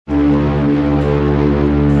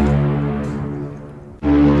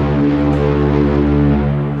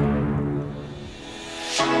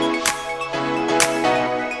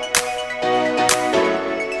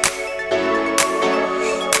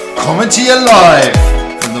Coming to you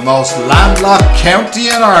live from the most landlocked county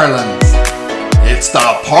in Ireland. It's the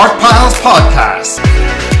Port Pals Podcast.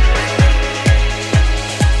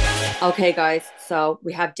 Okay guys, so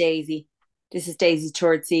we have Daisy. This is Daisy's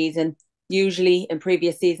third season. Usually in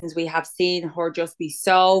previous seasons we have seen her just be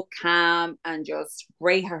so calm and just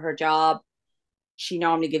great at her job. She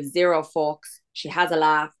normally gives zero fucks. She has a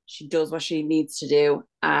laugh. She does what she needs to do.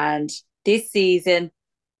 And this season,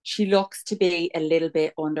 she looks to be a little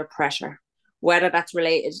bit under pressure. Whether that's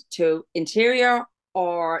related to interior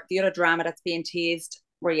or the other drama that's being teased,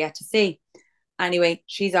 we're yet to see. Anyway,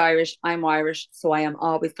 she's Irish. I'm Irish. So I am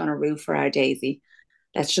always going to root for our Daisy.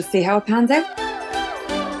 Let's just see how it pans out.